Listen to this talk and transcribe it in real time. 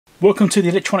Welcome to the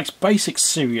Electronics Basics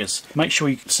series. Make sure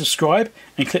you subscribe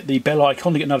and click the bell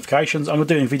icon to get notifications. I'm going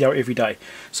to do a video every day,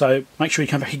 so make sure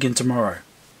you come back again tomorrow.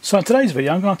 So in today's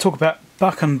video I'm going to talk about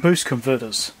buck and boost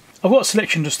converters. I've got a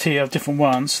selection just here of different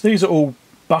ones. These are all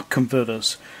buck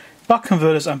converters. Buck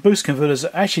converters and boost converters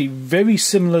are actually very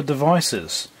similar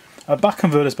devices. A buck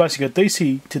converter is basically a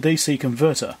DC to DC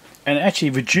converter, and it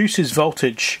actually reduces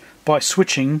voltage by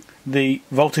switching the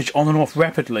voltage on and off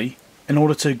rapidly in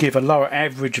order to give a lower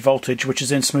average voltage, which is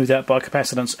then smoothed out by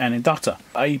capacitance and inductor.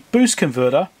 A boost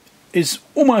converter is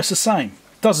almost the same.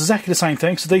 It does exactly the same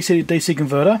thing. It's a DC to DC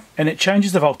converter, and it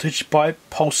changes the voltage by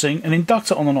pulsing an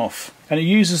inductor on and off. And it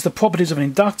uses the properties of an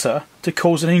inductor to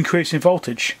cause an increase in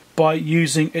voltage by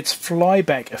using its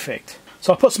flyback effect.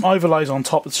 So I put some overlays on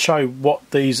top to show what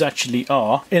these actually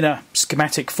are in a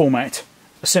schematic format,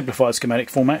 a simplified schematic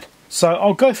format. So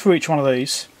I'll go through each one of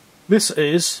these. This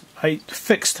is a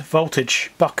fixed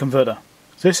voltage buck converter.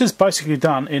 So this is basically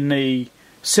done in the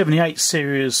 78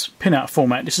 series pinout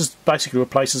format. This is basically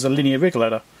replaces a linear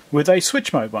regulator with a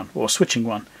switch mode one, or a switching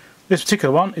one. This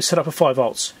particular one is set up at 5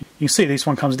 volts. You can see this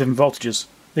one comes in different voltages.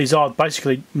 These are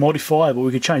basically modifiable.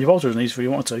 We could change the voltage on these if we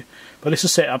wanted to, but this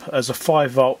is set up as a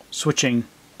 5 volt switching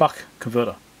buck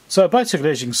converter. So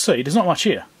basically, as you can see, there's not much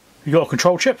here. You've got a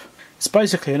control chip. It's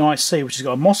basically an IC which has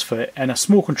got a MOSFET and a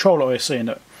small controller IC in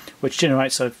it, which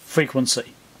generates a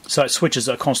frequency. So it switches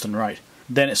at a constant rate.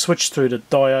 Then it switches through the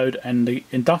diode and the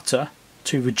inductor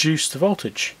to reduce the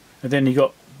voltage. And then you've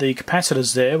got the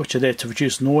capacitors there, which are there to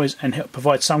reduce noise and help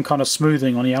provide some kind of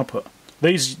smoothing on the output.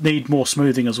 These need more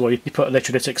smoothing as well. You put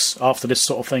electrolytics after this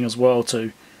sort of thing as well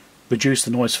to reduce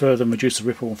the noise further and reduce the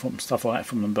ripple from stuff like that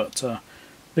from them. But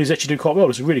these actually do quite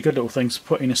well. It's a really good little thing to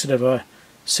put in instead of a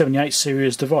 78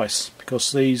 series device,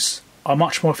 because these are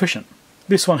much more efficient.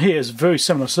 This one here is a very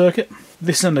similar circuit.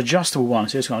 This is an adjustable one,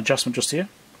 so it's got an adjustment just here.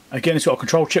 Again, it's got a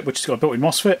control chip which has got a built-in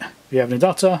MOSFET. You have an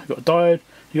inductor, you've got a diode,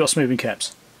 you've got smoothing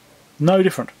caps. No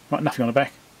different, right? Nothing on the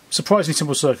back. Surprisingly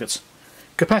simple circuits.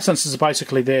 Capacitances are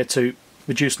basically there to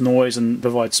reduce noise and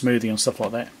provide smoothing and stuff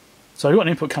like that. So you've got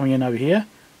an input coming in over here.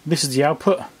 This is the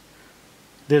output.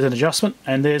 There's an adjustment,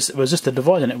 and there's a resistor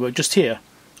divider network just here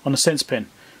on the sense pin.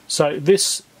 So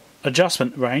this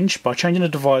adjustment range, by changing the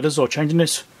dividers or changing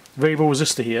this variable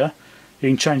resistor here, you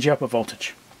can change the output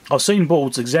voltage. I've seen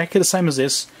boards exactly the same as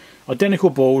this, identical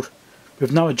board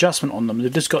with no adjustment on them.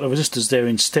 They've just got the resistors there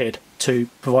instead to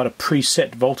provide a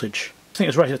preset voltage. I think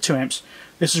it's rated at 2 amps.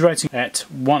 This is rated at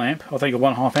 1 amp, I think, or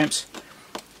 1.5 amps.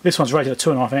 This one's rated at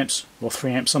 2.5 amps or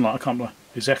 3 amps, something like that, I can't remember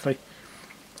exactly.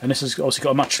 And this has obviously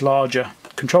got a much larger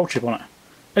control chip on it.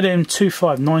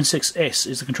 SDS2104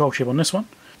 is the control chip on this one.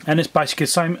 And it's basically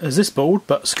the same as this board,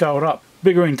 but scaled up.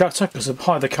 Bigger inductor, because the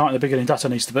higher the current, the bigger the inductor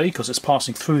needs to be, because it's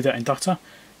passing through that inductor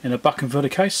in a buck converter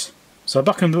case. So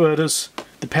buck converters,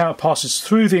 the power passes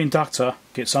through the inductor.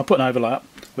 So I'll put an overlay up,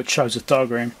 which shows the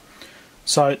diagram.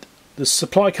 So the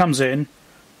supply comes in.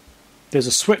 There's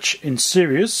a switch in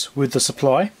series with the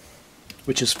supply,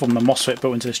 which is from the MOSFET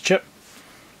built into this chip.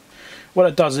 What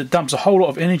it does is it dumps a whole lot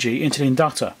of energy into the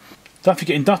inductor. Don't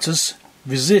forget, inductors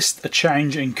resist a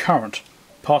change in current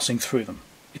passing through them.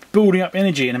 It's building up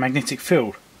energy in a magnetic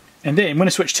field, and then when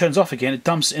the switch turns off again, it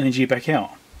dumps energy back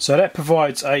out. So that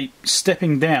provides a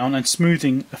stepping down and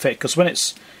smoothing effect, because when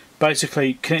it's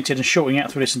basically connected and shorting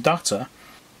out through this inductor,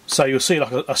 so you'll see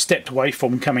like a stepped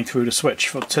waveform coming through the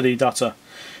switch to the inductor,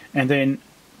 and then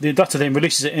the inductor then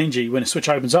releases the energy. When the switch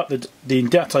opens up, the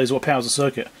inductor is what powers the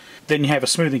circuit. Then you have a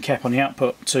smoothing cap on the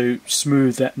output to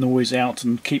smooth that noise out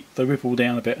and keep the ripple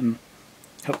down a bit and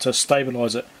help to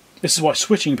stabilise it. This is why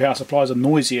switching power supplies are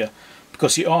noisier,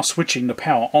 because you are switching the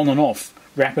power on and off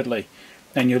rapidly,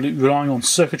 and you're relying on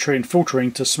circuitry and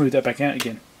filtering to smooth that back out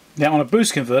again. Now on a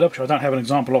boost converter, which I don't have an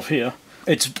example of here,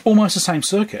 it's almost the same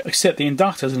circuit, except the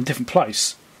inductor is in a different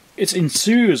place. It's in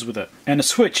series with it, and the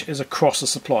switch is across the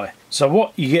supply. So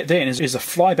what you get then is a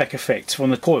flyback effect from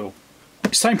the coil.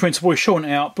 Same principle, you're shorting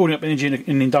out, building up energy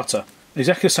in the inductor.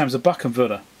 Exactly the same as a buck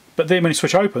converter. But then when the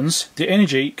switch opens, the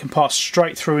energy can pass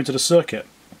straight through into the circuit.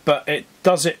 But it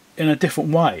does it in a different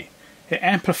way. It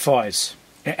amplifies.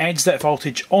 It adds that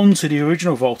voltage onto the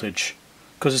original voltage,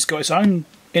 because it's got its own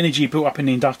energy built up in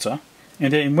the inductor,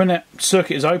 and then when that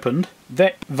circuit is opened,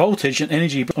 that voltage and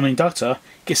energy on the inductor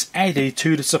gets added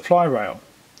to the supply rail.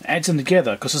 It adds them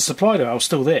together, because the supply rail is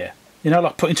still there. You know,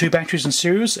 like putting 2 batteries in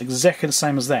series, exactly the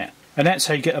same as that. And that's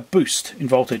how you get a boost in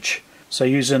voltage. So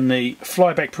using the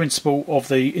flyback principle of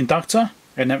the inductor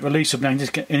and that release of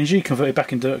magnetic energy converted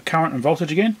back into current and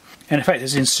voltage again. And in fact,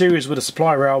 it's in series with a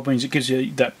supply rail, means it gives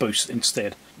you that boost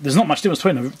instead. There's not much difference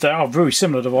between them. They are very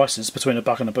similar devices between a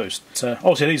buck and a boost. So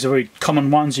obviously these are very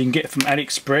common ones you can get from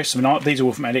AliExpress. I mean, these are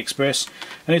all from AliExpress,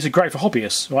 and these are great for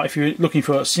hobbyists. Right? If you're looking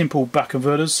for simple buck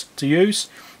converters to use,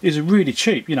 these are really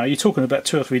cheap. You know, you're talking about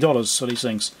 $2 or $3 for these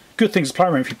things. Good things to play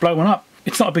around. If you blow one up,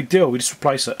 it's not a big deal. We just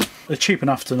replace it. They're cheap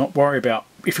enough to not worry about.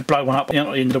 If you blow one up, you're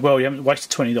not at the end of the world. You haven't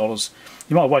wasted $20.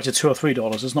 You might have wasted $2 or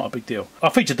 $3. It's not a big deal.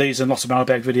 I've featured these in lots of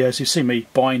mailbag videos. You've seen me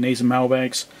buying these in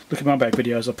mailbags. Look at mailbag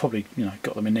videos. I've probably, you know,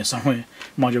 got them in there somewhere.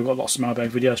 Mind you, I've got lots of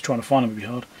mailbag videos. Trying to find them would be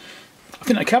hard. I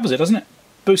think that covers it, doesn't it?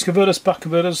 Boost converters, buck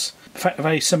converters. The fact they're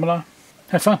very similar.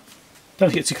 Have fun. Don't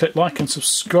forget to click like and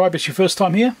subscribe if it's your first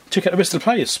time here. Check out the rest of the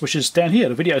playlists, which is down here,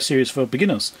 the video series for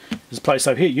beginners. There's a playlist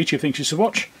over here YouTube thinks you should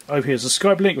watch. Over here is a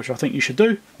subscribe link, which I think you should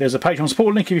do. There's a Patreon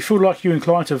support link if you feel like you're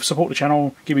inclined to support the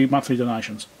channel, give me monthly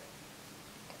donations.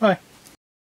 Bye.